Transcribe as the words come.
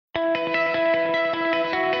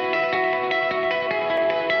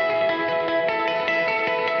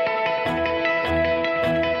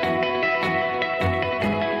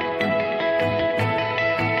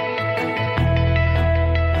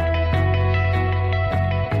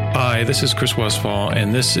Hi, this is Chris Westfall,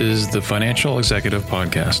 and this is the Financial Executive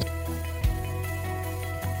Podcast.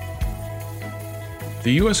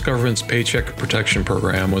 The U.S. government's Paycheck Protection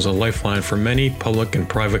Program was a lifeline for many public and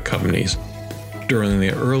private companies during the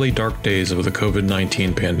early dark days of the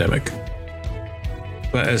COVID-19 pandemic.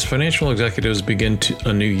 But as financial executives begin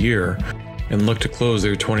a new year and look to close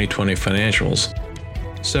their 2020 financials,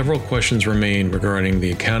 several questions remain regarding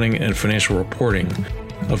the accounting and financial reporting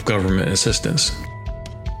of government assistance.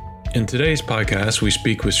 In today's podcast, we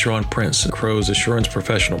speak with Sean Prince, Crowe's assurance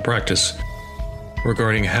professional practice,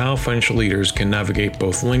 regarding how financial leaders can navigate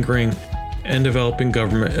both lingering and developing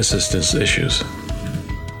government assistance issues.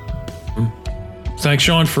 Thanks,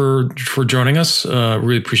 Sean, for joining us.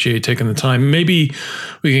 Really appreciate you taking the time. Maybe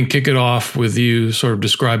we can kick it off with you sort of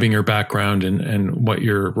describing your background and what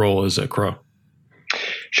your role is at Crowe.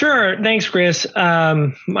 Sure. Thanks, Chris.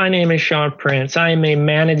 My name is Sean Prince. I am a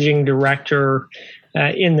managing director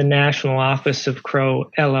in the national office of Crowe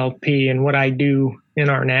LLP. And what I do in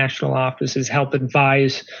our national office is help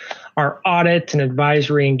advise our audit and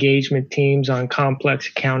advisory engagement teams on complex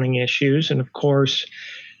accounting issues. And of course,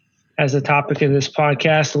 as the topic of this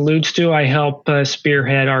podcast alludes to, I help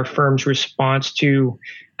spearhead our firm's response to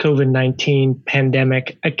COVID-19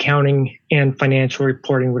 pandemic accounting and financial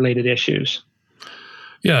reporting related issues.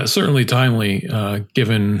 Yeah, certainly timely,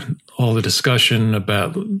 given all the discussion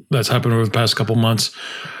about that's happened over the past couple months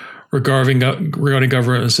regarding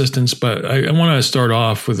government assistance. But I want to start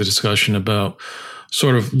off with a discussion about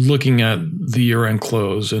sort of looking at the year-end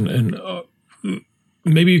close, and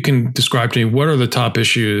maybe you can describe to me what are the top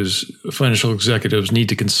issues financial executives need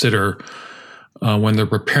to consider when they're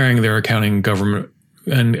preparing their accounting government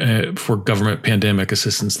and for government pandemic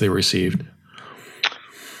assistance they received.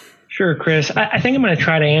 Sure, Chris. I think I'm going to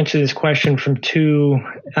try to answer this question from two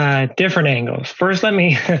different angles. First, let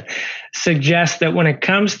me suggest that when it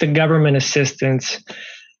comes to government assistance,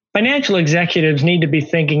 financial executives need to be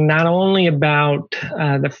thinking not only about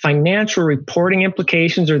the financial reporting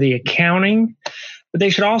implications or the accounting, but they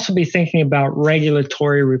should also be thinking about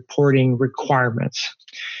regulatory reporting requirements.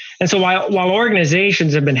 And so while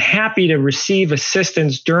organizations have been happy to receive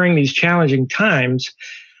assistance during these challenging times,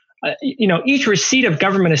 each receipt of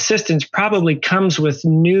government assistance probably comes with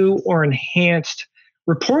new or enhanced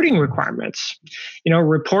reporting requirements.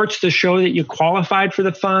 Reports to show that you qualified for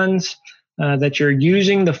the funds, that you're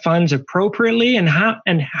using the funds appropriately, and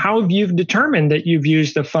how you've determined that you've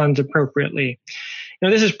used the funds appropriately.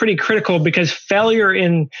 This is pretty critical because failure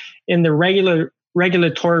in the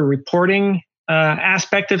regulatory reporting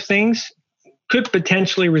aspect of things could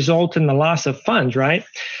potentially result in the loss of funds, right?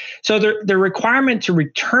 So the requirement to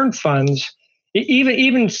return funds,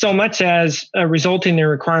 even so much as resulting in the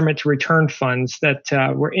requirement to return funds that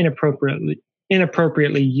were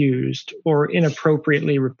inappropriately used or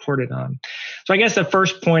inappropriately reported on. So I guess the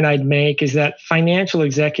first point I'd make is that financial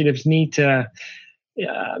executives need to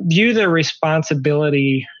view their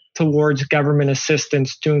responsibility towards government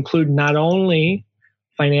assistance to include not only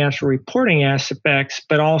financial reporting aspects,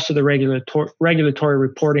 but also the regulatory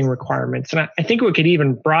reporting requirements. And I think we could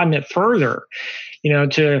even broaden it further,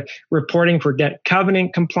 to reporting for debt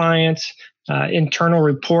covenant compliance, internal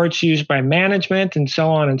reports used by management, and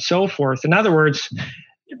so on and so forth. In other words,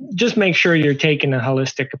 just make sure you're taking a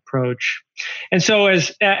holistic approach. And so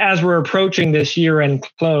as we're approaching this year-end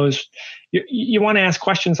close, you want to ask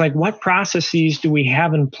questions like, what processes do we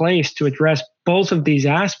have in place to address both of these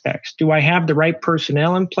aspects? Do I have the right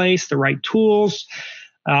personnel in place, the right tools?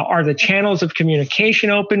 Are the channels of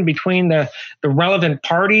communication open between the relevant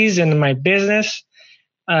parties in my business?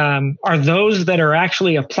 Are those that are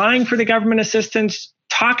actually applying for the government assistance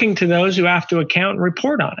talking to those who have to account and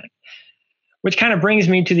report on it? Which kind of brings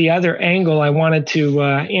me to the other angle I wanted to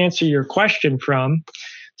answer your question from.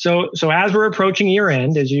 So as we're approaching year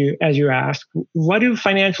end, as you asked, what do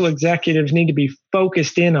financial executives need to be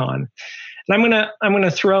focused in on? And I'm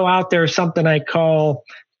gonna throw out there something I call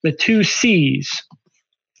the 2 C's.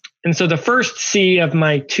 And so the first C of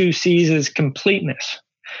my 2 C's is completeness.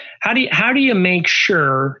 How do you make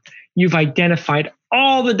sure you've identified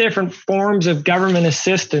all the different forms of government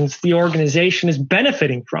assistance the organization is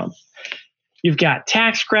benefiting from? You've got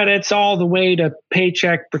tax credits all the way to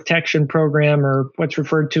Paycheck Protection Program, or what's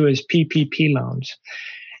referred to as PPP loans.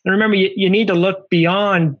 And remember, you need to look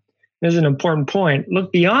beyond, this is an important point,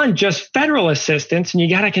 look beyond just federal assistance, and you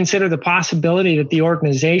got to consider the possibility that the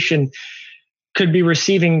organization could be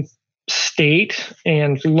receiving state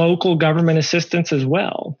and local government assistance as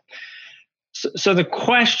well. So the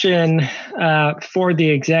question for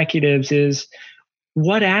the executives is,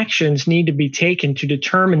 what actions need to be taken to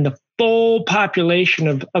determine the full population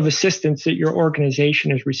of assistance that your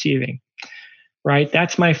organization is receiving, right?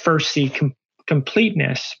 That's my first C,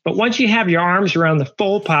 completeness. But once you have your arms around the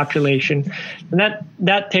full population, and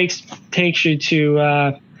that takes you to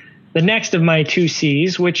the next of my 2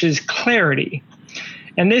 C's, which is clarity.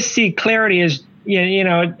 And this C, clarity, is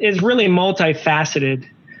is really multifaceted.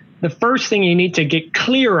 The first thing you need to get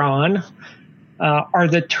clear on are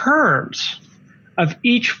the terms of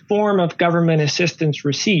each form of government assistance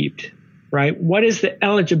received, right? What is the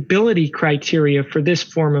eligibility criteria for this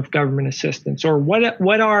form of government assistance? Or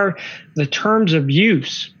what are the terms of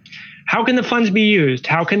use? How can the funds be used?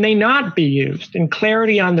 How can they not be used? And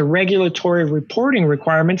clarity on the regulatory reporting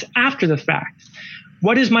requirements after the fact.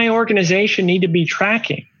 What does my organization need to be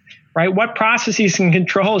tracking, right? What processes and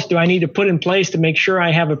controls do I need to put in place to make sure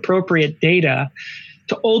I have appropriate data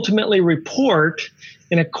to ultimately report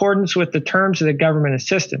in accordance with the terms of the government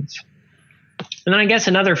assistance? And then I guess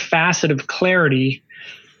another facet of clarity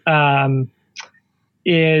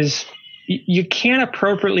is you can't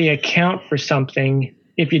appropriately account for something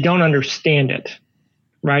if you don't understand it,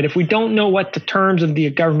 right? If we don't know what the terms of the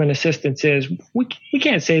government assistance is, we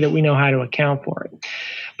can't say that we know how to account for it.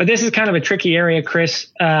 But this is kind of a tricky area,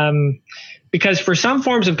 Chris, because for some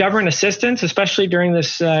forms of government assistance, especially during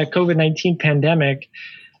this COVID-19 pandemic,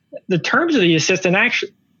 the terms of the assistance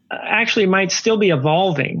actually might still be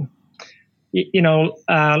evolving.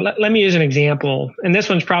 Let me use an example, and this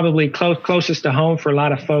one's probably closest to home for a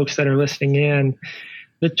lot of folks that are listening in.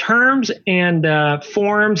 The terms and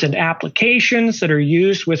forms and applications that are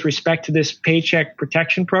used with respect to this Paycheck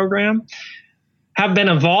Protection Program have been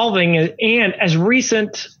evolving, and as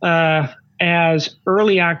recent as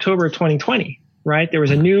early October 2020, right? There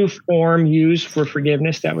was a new form used for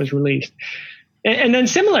forgiveness that was released. And then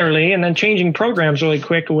similarly, and then changing programs really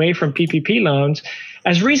quick away from PPP loans,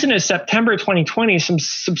 as recent as September 2020, some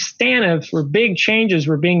substantive or big changes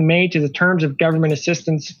were being made to the terms of government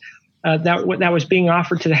assistance that was being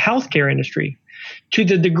offered to the healthcare industry, to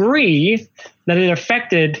the degree that it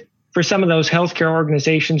affected for some of those healthcare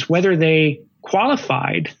organizations whether they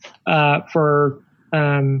qualified for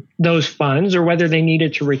those funds or whether they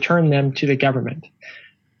needed to return them to the government.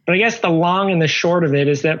 But I guess the long and the short of it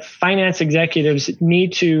is that finance executives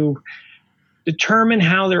need to determine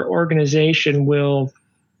how their organization will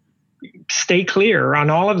stay clear on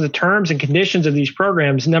all of the terms and conditions of these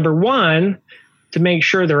programs. Number one, to make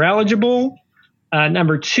sure they're eligible.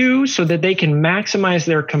 Number two, so that they can maximize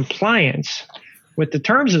their compliance with the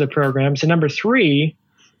terms of the programs. And number three,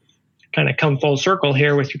 kind of come full circle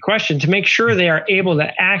here with your question, to make sure they are able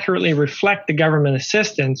to accurately reflect the government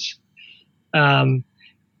assistance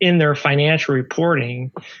in their financial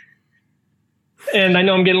reporting. And I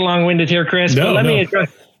know I'm getting long-winded here, Chris, but let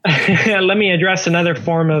me address another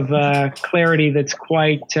form of clarity that's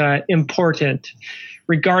quite important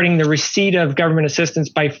regarding the receipt of government assistance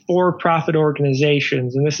by for-profit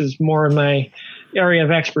organizations. And this is more in my area of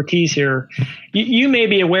expertise here. You may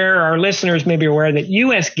be aware, our listeners may be aware, that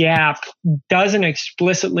U.S. GAAP doesn't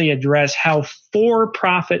explicitly address how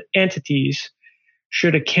for-profit entities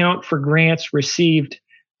should account for grants received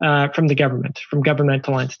from the government, from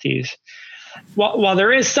governmental entities. While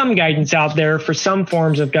there is some guidance out there for some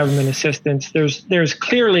forms of government assistance, there's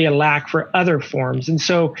clearly a lack for other forms. And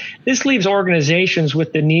so this leaves organizations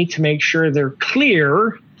with the need to make sure they're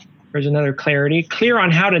clear, there's another clarity, clear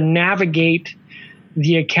on how to navigate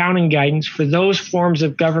the accounting guidance for those forms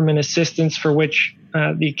of government assistance for which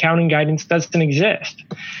the accounting guidance doesn't exist.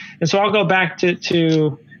 And so I'll go back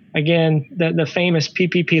to again, the famous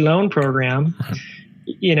PPP loan program.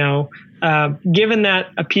 Given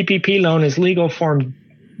that a PPP loan is legal form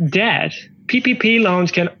debt, PPP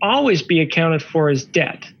loans can always be accounted for as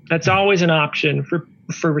debt. That's always an option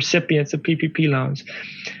for recipients of PPP loans.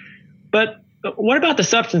 But what about the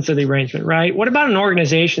substance of the arrangement, right? What about an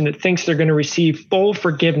organization that thinks they're going to receive full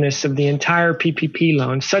forgiveness of the entire PPP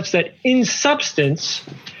loan, such that in substance,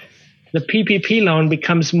 the PPP loan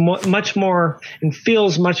becomes much more and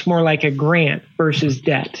feels much more like a grant versus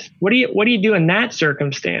debt? What do you do in that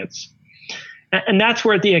circumstance? And that's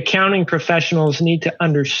where the accounting professionals need to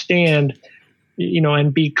understand,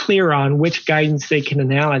 and be clear on which guidance they can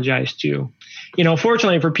analogize to.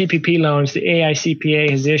 Fortunately for PPP loans, the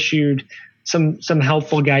AICPA has issued some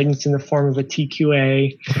helpful guidance in the form of a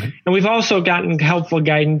TQA. Right. And we've also gotten helpful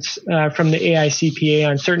guidance from the AICPA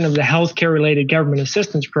on certain of the healthcare related government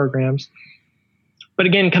assistance programs. But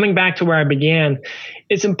again, coming back to where I began,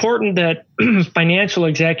 it's important that financial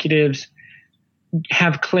executives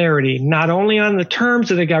have clarity, not only on the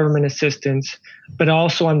terms of the government assistance, but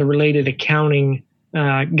also on the related accounting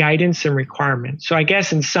guidance and requirements. So I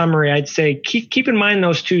guess in summary, I'd say keep in mind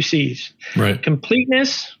those two C's. Right.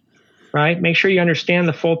 Completeness, right? Make sure you understand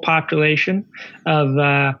the full population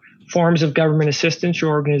of forms of government assistance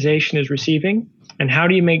your organization is receiving, and how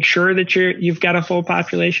do you make sure that you've got a full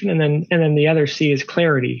population? And then the other C is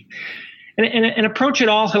clarity, and approach it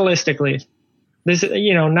all holistically. This,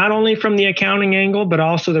 not only from the accounting angle, but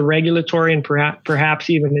also the regulatory and perhaps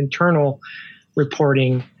even internal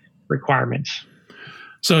reporting requirements.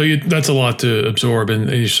 So that's a lot to absorb, and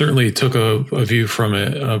you certainly took a view from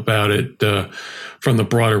it about it from the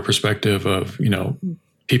broader perspective of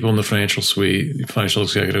people in the financial suite, financial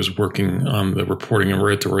executives working on the reporting and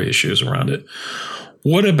regulatory issues around it.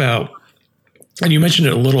 What about, and you mentioned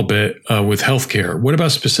it a little bit with healthcare, what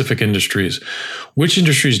about specific industries? Which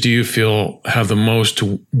industries do you feel have the most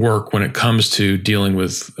to work when it comes to dealing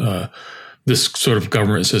with this sort of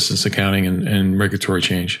government assistance accounting and regulatory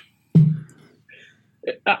change?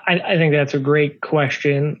 I think that's a great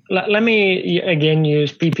question. Let me again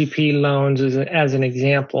use PPP loans as an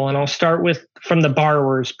example, and I'll start from the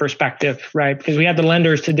borrower's perspective, right? Because we have the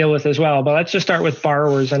lenders to deal with as well, but let's just start with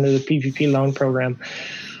borrowers under the PPP loan program.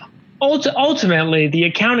 Ultimately, the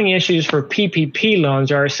accounting issues for PPP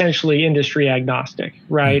loans are essentially industry agnostic,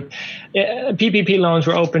 right? PPP loans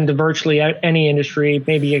were open to virtually any industry,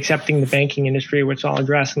 maybe excepting the banking industry, which I'll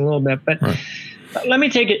address in a little bit, but. Right. Let me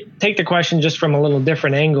take the question just from a little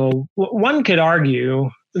different angle. One could argue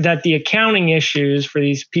that the accounting issues for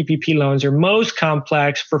these PPP loans are most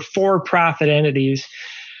complex for for-profit entities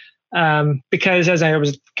because, as I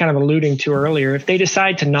was kind of alluding to earlier, if they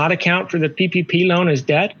decide to not account for the PPP loan as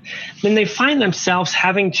debt, then they find themselves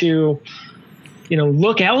having to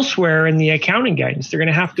look elsewhere in the accounting guidance. They're going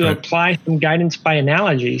to have to apply some guidance by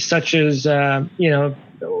analogy, such as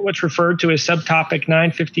what's referred to as subtopic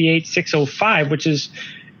 958-605, which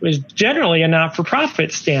was generally a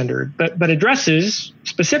not-for-profit standard, but addresses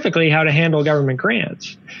specifically how to handle government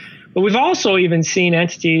grants. But we've also even seen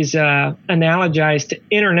entities analogize to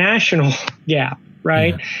international GAAP,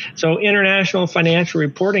 right? Yeah. So international financial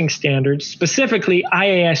reporting standards, specifically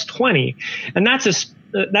IAS 20, and that's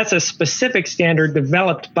a specific standard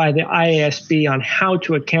developed by the IASB on how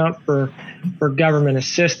to account for government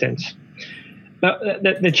assistance. But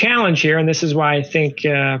the challenge here, and this is why I think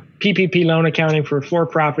PPP loan accounting for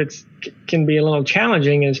profits can be a little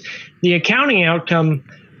challenging, is the accounting outcome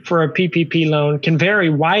for a PPP loan can vary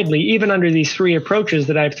widely, even under these three approaches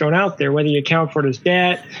that I've thrown out there, whether you account for it as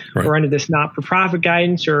debt or under this not-for-profit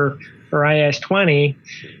guidance or IAS 20.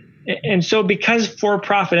 And so because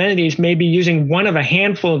for-profit entities may be using one of a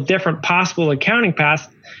handful of different possible accounting paths,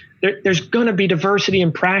 there's going to be diversity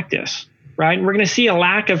in practice. Right. And we're going to see a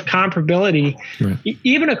lack of comparability,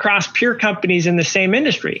 even across peer companies in the same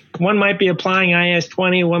industry. One might be applying IAS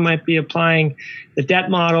 20, one might be applying the debt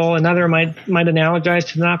model, another might analogize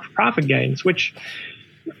to the not-for-profit guidance, which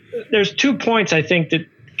there's 2 points I think that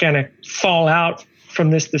kind of fall out from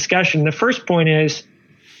this discussion. The first point is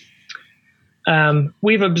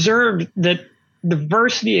we've observed that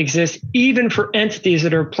diversity exists even for entities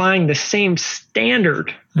that are applying the same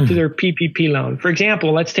standard to their PPP loan. For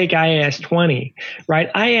example, let's take IAS 20,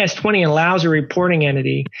 right? IAS 20 allows a reporting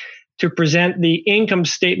entity to present the income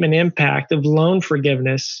statement impact of loan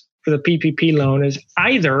forgiveness for the PPP loan as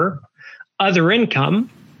either other income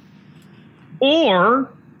or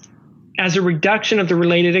as a reduction of the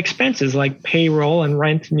related expenses like payroll and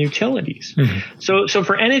rent and utilities. So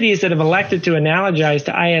for entities that have elected to analogize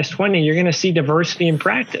to IAS 20, you're going to see diversity in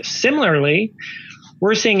practice. Similarly,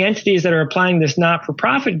 we're seeing entities that are applying this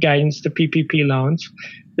not-for-profit guidance to PPP loans,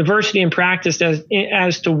 diversity in practice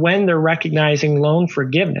as to when they're recognizing loan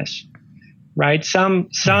forgiveness, right? Some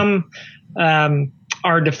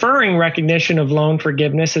are deferring recognition of loan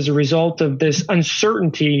forgiveness as a result of this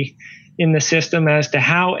uncertainty in the system as to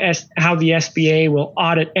how the SBA will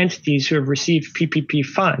audit entities who have received PPP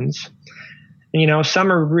funds. And,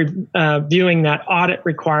 some are viewing that audit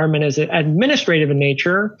requirement as administrative in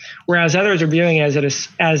nature, whereas others are viewing it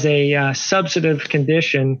as a substantive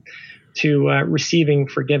condition to receiving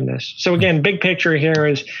forgiveness. So again, big picture here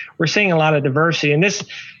is we're seeing a lot of diversity, and this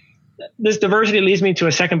diversity leads me to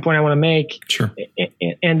a second point I want to make. Sure.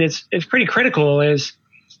 And it's pretty critical. Is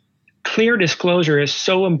clear disclosure is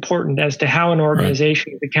so important as to how an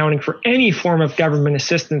organization is accounting for any form of government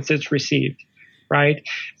assistance it's received, right?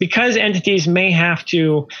 Because entities may have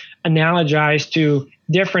to analogize to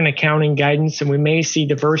different accounting guidance, and we may see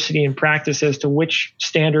diversity in practice as to which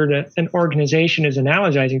standard an organization is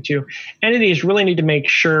analogizing to. Entities really need to make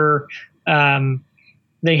sure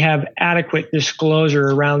they have adequate disclosure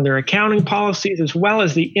around their accounting policies, as well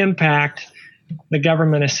as the impact the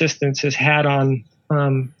government assistance has had on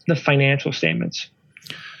the financial statements.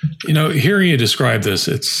 Hearing you describe this,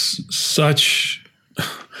 it's such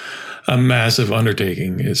a massive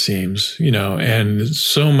undertaking, it seems, and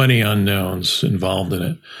so many unknowns involved in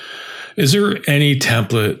it. Is there any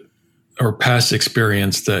template or past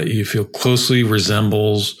experience that you feel closely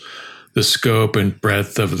resembles the scope and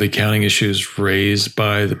breadth of the accounting issues raised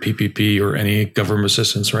by the PPP or any government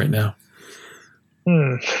assistance right now?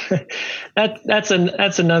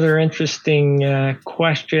 That's another interesting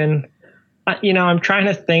question. I'm trying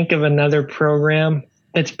to think of another program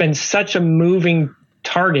that's been such a moving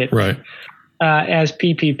target, right, as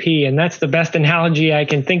PPP, and that's the best analogy I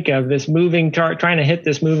can think of. This moving trying to hit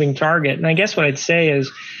this moving target, and I guess what I'd say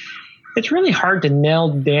is it's really hard to nail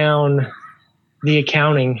down the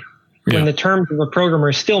accounting when the terms of a program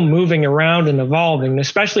are still moving around and evolving,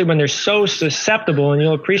 especially when they're so susceptible, and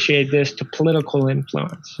you'll appreciate this, to political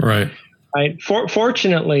influence. Right.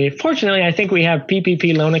 Fortunately, I think we have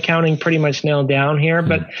PPP loan accounting pretty much nailed down here.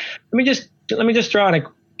 But let me just throw out a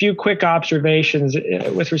few quick observations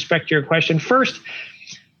with respect to your question. First,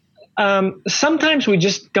 sometimes we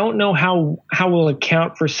just don't know how we'll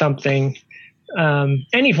account for something,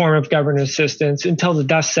 any form of government assistance, until the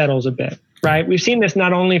dust settles a bit. Right. We've seen this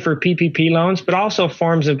not only for PPP loans, but also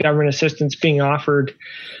forms of government assistance being offered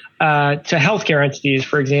to healthcare entities,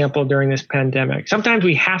 for example, during this pandemic. Sometimes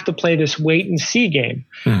we have to play this wait and see game.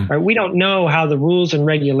 Right? We don't know how the rules and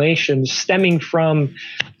regulations stemming from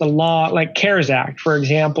the law, like CARES Act, for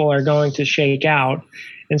example, are going to shake out.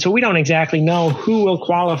 And so we don't exactly know who will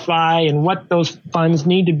qualify and what those funds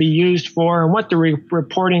need to be used for and what the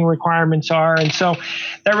reporting requirements are. And so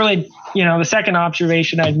that really, the second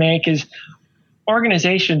observation I'd make is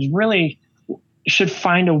organizations really should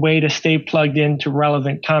find a way to stay plugged into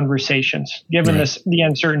relevant conversations, given the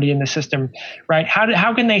uncertainty in the system, right?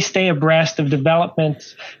 How can they stay abreast of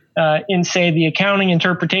developments in, say, the accounting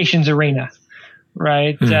interpretations arena?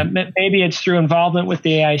 Right. Maybe it's through involvement with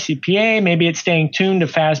the AICPA. Maybe it's staying tuned to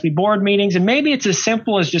FASB board meetings. And maybe it's as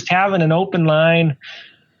simple as just having an open line,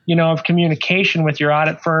 of communication with your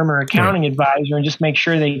audit firm or accounting advisor, and just make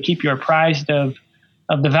sure they keep you apprised of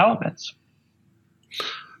developments.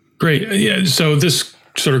 Great. Yeah. So this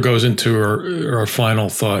sort of goes into our final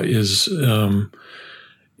thought is,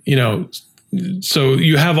 so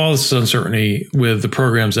you have all this uncertainty with the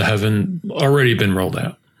programs that haven't already been rolled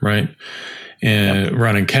out, right? And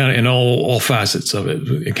running accounting and all facets of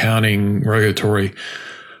it, accounting, regulatory.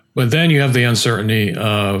 But then you have the uncertainty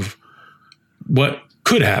of what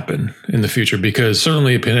could happen in the future, because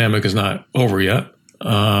certainly a pandemic is not over yet.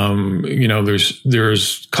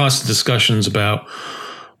 There's constant discussions about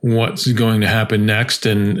what's going to happen next.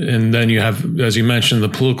 And then you have, as you mentioned, the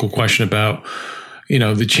political question about,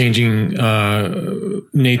 the changing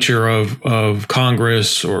nature of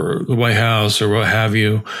Congress or the White House or what have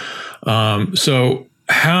you. So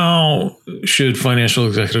how should financial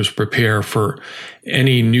executives prepare for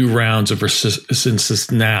any new rounds of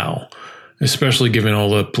assistance now, especially given all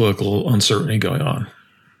the political uncertainty going on?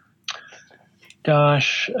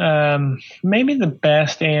 Gosh, maybe the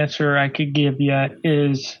best answer I could give you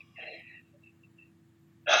is,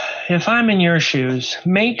 if I'm in your shoes,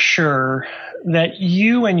 make sure that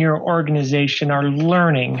you and your organization are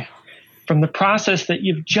learning from the process that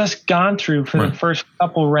you've just gone through for the first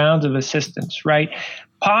couple rounds of assistance, right?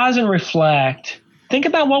 Pause and reflect. Think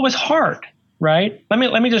about what was hard, right? Let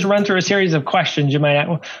me just run through a series of questions you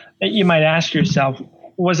might ask yourself.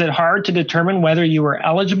 Was it hard to determine whether you were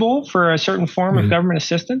eligible for a certain form of government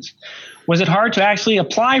assistance? Was it hard to actually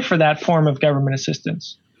apply for that form of government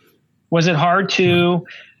assistance? Was it hard to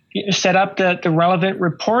set up the relevant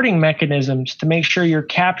reporting mechanisms to make sure you're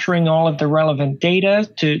capturing all of the relevant data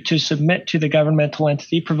to submit to the governmental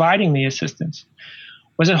entity providing the assistance?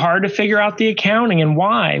 Was it hard to figure out the accounting and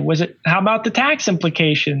why? How about the tax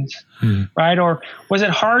implications, right? Or was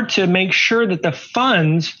it hard to make sure that the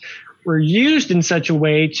funds were used in such a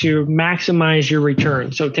way to maximize your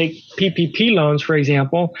return? So take PPP loans, for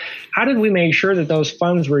example. How did we make sure that those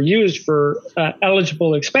funds were used for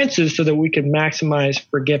eligible expenses so that we could maximize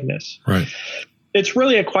forgiveness? Right. It's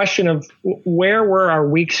really a question of where were our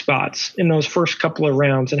weak spots in those first couple of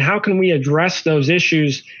rounds, and how can we address those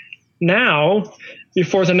issues now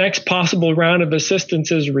before the next possible round of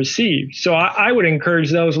assistance is received. So I would encourage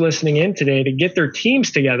those listening in today to get their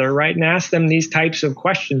teams together, right, and ask them these types of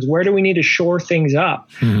questions. Where do we need to shore things up?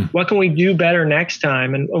 What can we do better next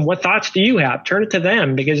time? And what thoughts do you have? Turn it to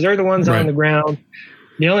them, because they're the ones on the ground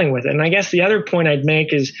dealing with it. And I guess the other point I'd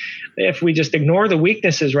make is, if we just ignore the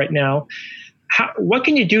weaknesses right now, what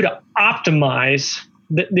can you do to optimize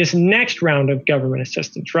this next round of government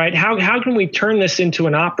assistance, right? How can we turn this into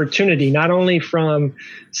an opportunity, not only from,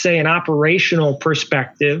 say, an operational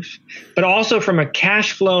perspective, but also from a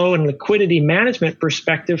cash flow and liquidity management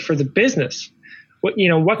perspective for the business? What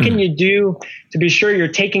can you do to be sure you're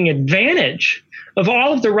taking advantage of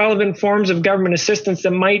all of the relevant forms of government assistance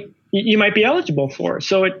that you might be eligible for?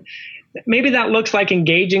 So maybe that looks like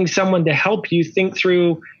engaging someone to help you think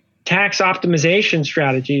through tax optimization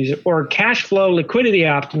strategies or cash flow liquidity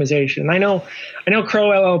optimization. I know Crowe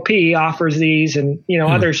LLP offers these and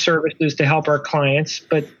other services to help our clients,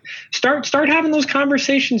 but start having those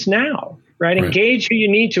conversations now, right? Engage who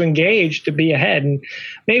you need to engage to be ahead. And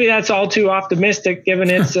maybe that's all too optimistic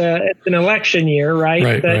given it's an election year,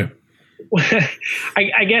 right?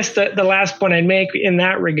 I guess the last point I'd make in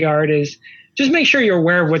that regard is just make sure you're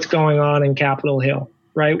aware of what's going on in Capitol Hill.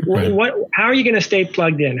 Right. How are you going to stay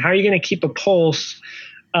plugged in? How are you going to keep a pulse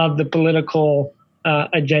of the political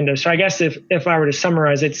agenda? So I guess if I were to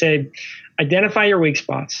summarize, I'd say identify your weak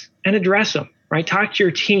spots and address them. Right. Talk to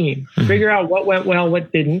your team. Figure out what went well,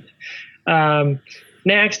 what didn't.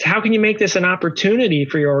 Next, how can you make this an opportunity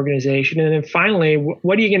for your organization? And then finally,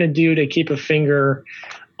 what are you going to do to keep a finger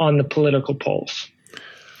on the political pulse?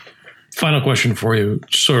 Final question for you,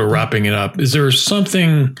 sort of wrapping it up. Is there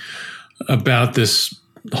something about this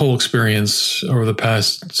whole experience over the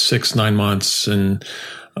past 6-9 months and,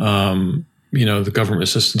 the government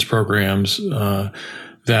assistance programs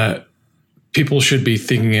that people should be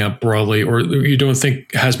thinking out broadly, or you don't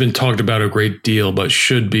think has been talked about a great deal, but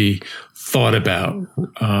should be thought about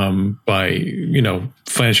by,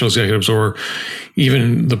 financial executives or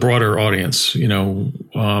even the broader audience?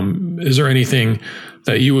 Is there anything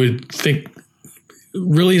that you would think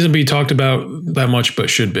really isn't being talked about that much, but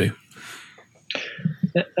should be?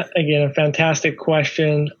 Again, a fantastic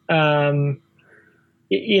question. The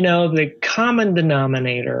common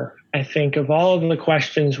denominator, I think, of all of the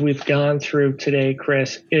questions we've gone through today,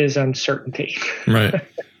 Chris, is uncertainty. Right.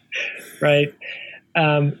 Right.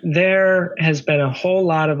 There has been a whole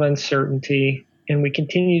lot of uncertainty, and we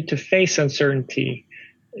continue to face uncertainty,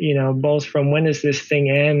 both from when does this thing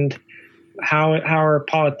end, how are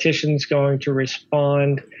politicians going to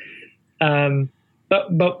respond?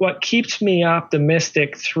 But what keeps me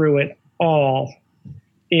optimistic through it all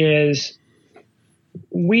is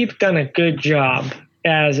we've done a good job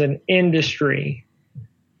as an industry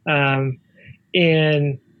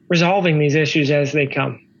in resolving these issues as they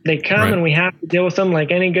come. They come right. And we have to deal with them like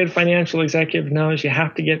any good financial executive knows. You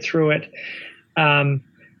have to get through it.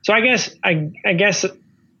 So I guess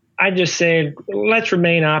I just say, let's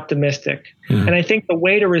remain optimistic. Mm-hmm. And I think the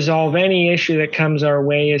way to resolve any issue that comes our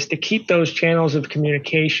way is to keep those channels of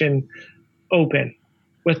communication open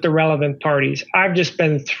with the relevant parties. I've just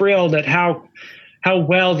been thrilled at how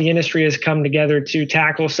well the industry has come together to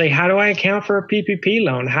tackle, say, how do I account for a PPP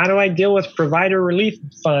loan? How do I deal with provider relief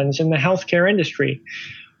funds in the healthcare industry?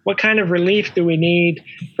 What kind of relief do we need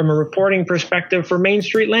from a reporting perspective for Main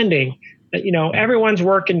Street lending? Everyone's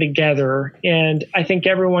working together, and I think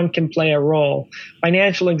everyone can play a role.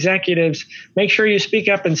 Financial executives, make sure you speak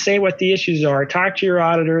up and say what the issues are. Talk to your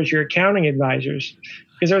auditors, your accounting advisors,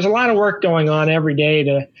 because there's a lot of work going on every day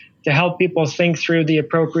to help people think through the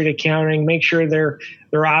appropriate accounting, make sure they're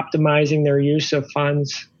optimizing their use of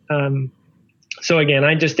funds. So again,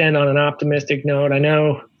 I just end on an optimistic note. I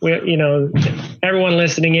know everyone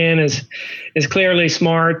listening in is clearly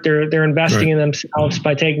smart. They're investing right. in themselves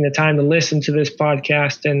by taking the time to listen to this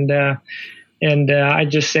podcast, and I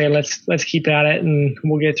just say let's keep at it, and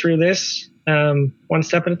we'll get through this one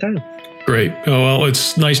step at a time. Great. Oh, well,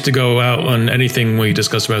 it's nice to go out on anything we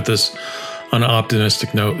discuss about this on an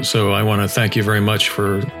optimistic note. So I want to thank you very much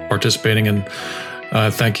for participating, and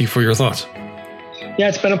thank you for your thoughts. Yeah,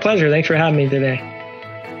 it's been a pleasure. Thanks for having me today.